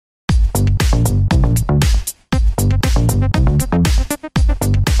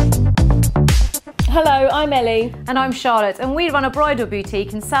Hello, I'm Ellie. And I'm Charlotte, and we run a bridal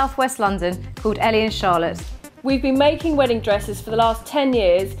boutique in southwest London called Ellie and Charlotte. We've been making wedding dresses for the last 10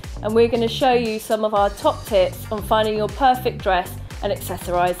 years, and we're going to show you some of our top tips on finding your perfect dress and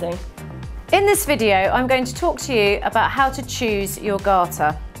accessorising. In this video, I'm going to talk to you about how to choose your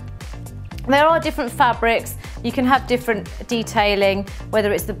garter. There are different fabrics, you can have different detailing,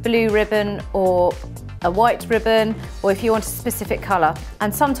 whether it's the blue ribbon or a white ribbon, or if you want a specific colour.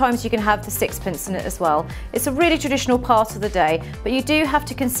 And sometimes you can have the sixpence in it as well. It's a really traditional part of the day, but you do have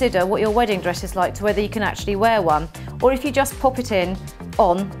to consider what your wedding dress is like to whether you can actually wear one, or if you just pop it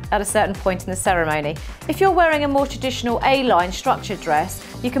on at a certain point in the ceremony. If you're wearing a more traditional A-line structured dress,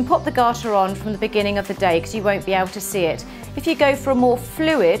 you can pop the garter on from the beginning of the day because you won't be able to see it. If you go for a more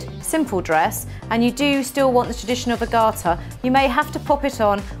fluid, simple dress, and you do still want the tradition of a garter, you may have to pop it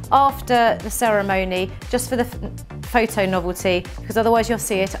on after the ceremony just for the photo novelty, because otherwise you'll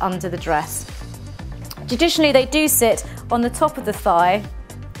see it under the dress. Traditionally, they do sit on the top of the thigh,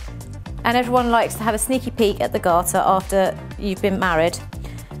 and everyone likes to have a sneaky peek at the garter after you've been married.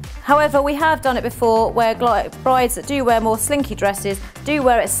 However, we have done it before where brides that do wear more slinky dresses do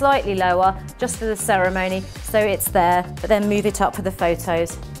wear it slightly lower just for the ceremony, so it's there, but then move it up for the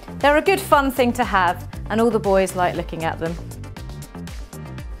photos. They're a good fun thing to have, and all the boys like looking at them.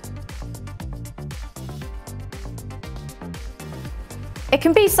 It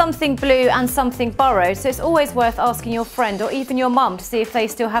can be something blue and something borrowed, so it's always worth asking your friend or even your mum to see if they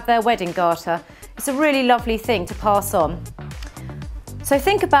still have their wedding garter. It's a really lovely thing to pass on. So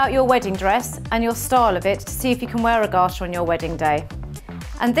think about your wedding dress and your style of it to see if you can wear a garter on your wedding day.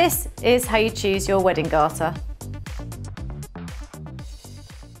 And this is how you choose your wedding garter.